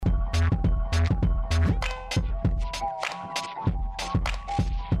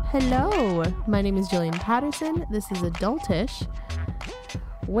Hello, my name is Jillian Patterson. This is Adultish,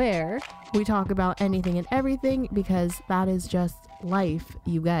 where we talk about anything and everything because that is just life,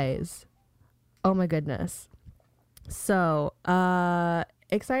 you guys. Oh my goodness. So,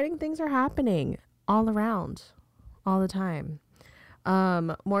 exciting things are happening all around, all the time.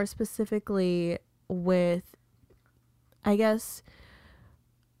 More specifically with, I guess,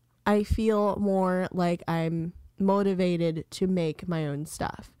 I feel more like I'm motivated to make my own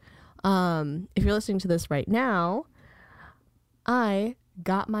stuff. If you're listening to this right now, I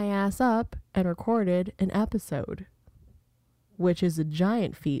got my ass up and recorded an episode, which is a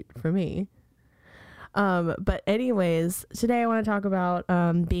giant feat for me. But anyways, today I want to talk about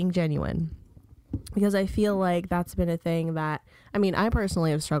being genuine, because I feel like that's been a thing that, I personally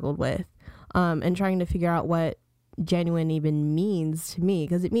have struggled with, and trying to figure out what genuine even means to me,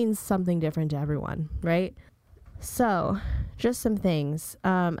 because it means something different to everyone, right? So just some things,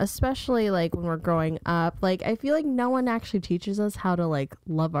 especially like when we're growing up, like I feel like no one actually teaches us how to like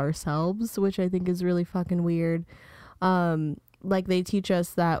love ourselves, which I think is really fucking weird. Like they teach us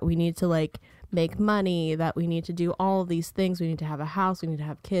that we need to like make money, that we need to do all of these things. We need to have a house, we need to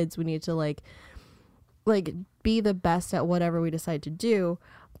have kids, we need to like be the best at whatever we decide to do.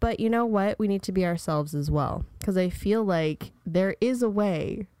 But you know what? We need to be ourselves as well. Because I feel like there is a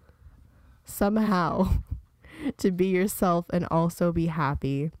way somehow to be yourself and also be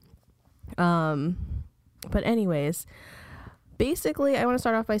happy. But anyways, basically, I want to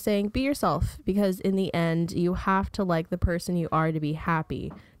start off by saying be yourself, because in the end, you have to like the person you are to be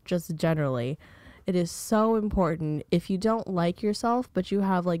happy, just generally. It is so important. If you don't like yourself, but you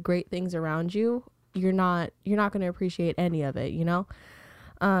have like great things around you, you're not going to appreciate any of it, you know?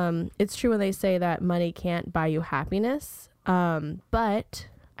 It's true when they say that money can't buy you happiness. But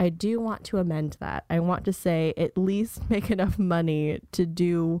I do want to amend that. I want to say at least make enough money to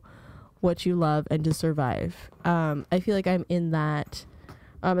do what you love and to survive. I feel like I'm in that,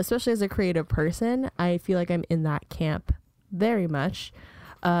 especially as a creative person, I feel like I'm in that camp very much.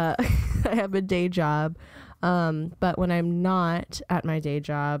 I have a day job, but when I'm not at my day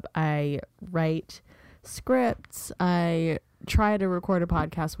job, I write scripts. I try to record a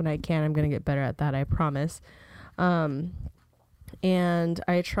podcast when I can. I'm going to get better at that, I promise. And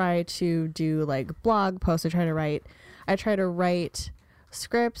I try to do like blog posts. I try to write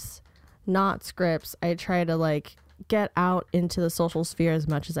scripts, not scripts. I try to like get out into the social sphere as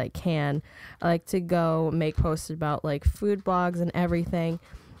much as I can. I like to go make posts about like food blogs and everything.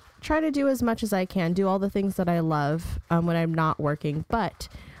 Try to do as much as I can, do all the things that I love when I'm not working, but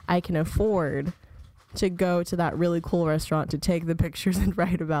I can afford to go to that really cool restaurant to take the pictures and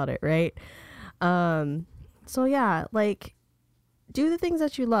write about it, right? So yeah, like do the things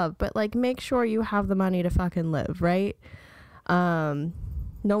that you love, but like make sure you have the money to fucking live, right? No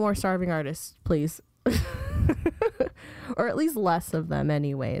more starving artists, please. Or at least less of them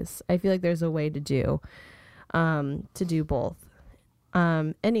anyways. I feel like there's a way to do both.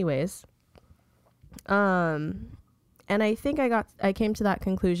 Anyways, and I think I came to that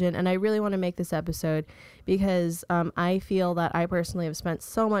conclusion, and I really want to make this episode because I feel that I personally have spent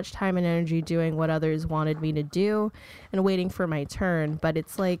so much time and energy doing what others wanted me to do and waiting for my turn. But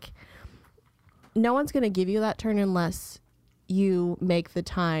it's like no one's going to give you that turn unless you make the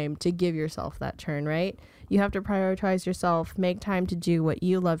time to give yourself that turn, right? You have to prioritize yourself, make time to do what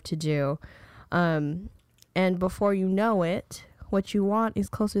you love to do. And before you know it, what you want is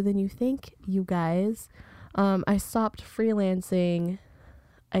closer than you think, you guys. I stopped freelancing,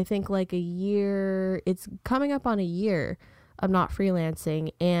 I think like a year. It's coming up on a year of not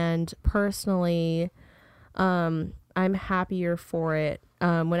freelancing. And personally, I'm happier for it.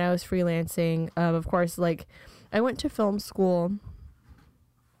 When I was freelancing, of course, like I went to film school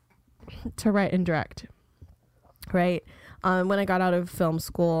to write and direct, right? When I got out of film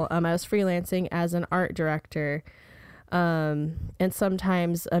school, I was freelancing as an art director, and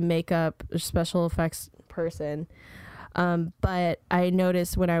sometimes a makeup or special effects person. But I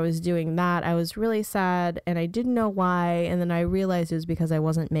noticed when I was doing that, I was really sad and I didn't know why. And then I realized it was because I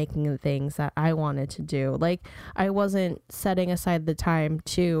wasn't making the things that I wanted to do. Like I wasn't setting aside the time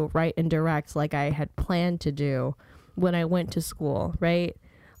to write and direct like I had planned to do when I went to school, right?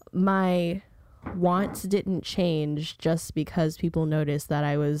 My wants didn't change just because people noticed that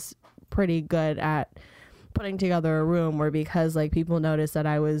I was pretty good at putting together a room, or because like people noticed that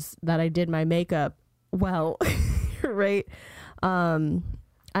I did my makeup well. Right.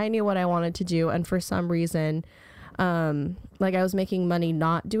 I knew what I wanted to do, and for some reason, like I was making money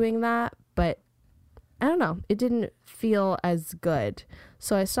not doing that, but I don't know, it didn't feel as good.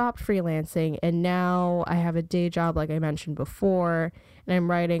 So I stopped freelancing, and now I have a day job like I mentioned before, and I'm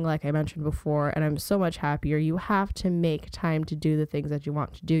writing, like I mentioned before, and I'm so much happier. You have to make time to do the things that you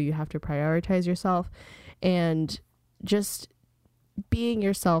want to do. You have to prioritize yourself, and just being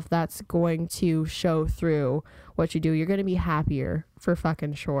yourself, that's going to show through what you do. You're going to be happier for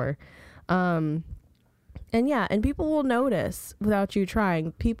fucking sure. And people will notice without you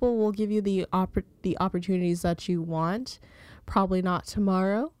trying. People will give you the opportunities that you want. Probably not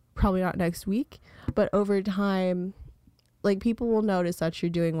tomorrow, probably not next week, but over time, like, people will notice that you're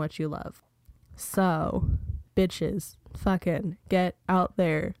doing what you love. So, bitches, fucking get out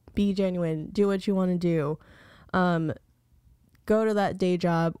there, be genuine, do what you want to do. Go to that day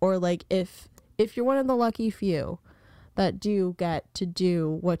job, or like if you're one of the lucky few that do get to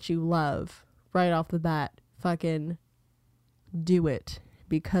do what you love right off the bat, fucking do it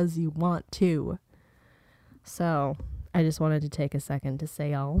because you want to. So I just wanted to take a second to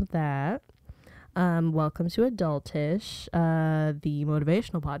say all of that. Welcome to Adultish, the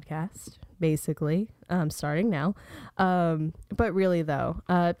motivational podcast, basically. Starting now. But really though,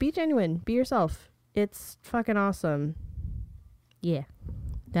 be genuine, be yourself. It's fucking awesome. Yeah,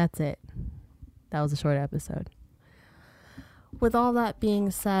 that's it. That was a short episode. With all that being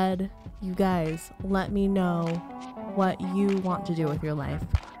said, you guys, let me know what you want to do with your life.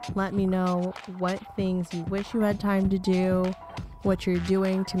 Let me know what things you wish you had time to do, what you're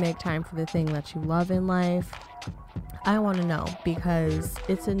doing to make time for the thing that you love in life. I want to know, because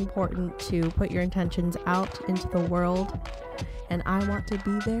it's important to put your intentions out into the world, and I want to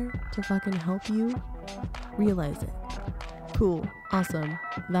be there to fucking help you realize it. Cool. Awesome.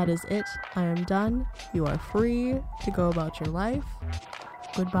 That is it. I am done. You are free to go about your life.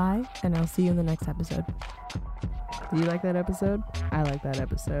 Goodbye, and I'll see you in the next episode. Do you like that episode? I like that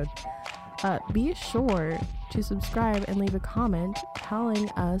episode. Be sure to subscribe and leave a comment telling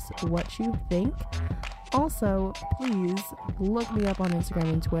us what you think. Also, please look me up on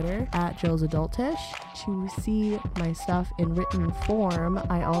Instagram and Twitter at Jill's Adultish to see my stuff in written form.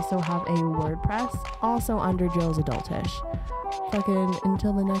 I also have a WordPress, also under Jill's Adultish. Fucking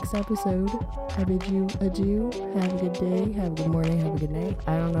until the next episode, I bid you adieu. Have a good day, have a good morning, have a good night.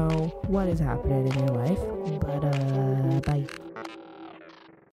 I don't know what is happening in your life, but bye.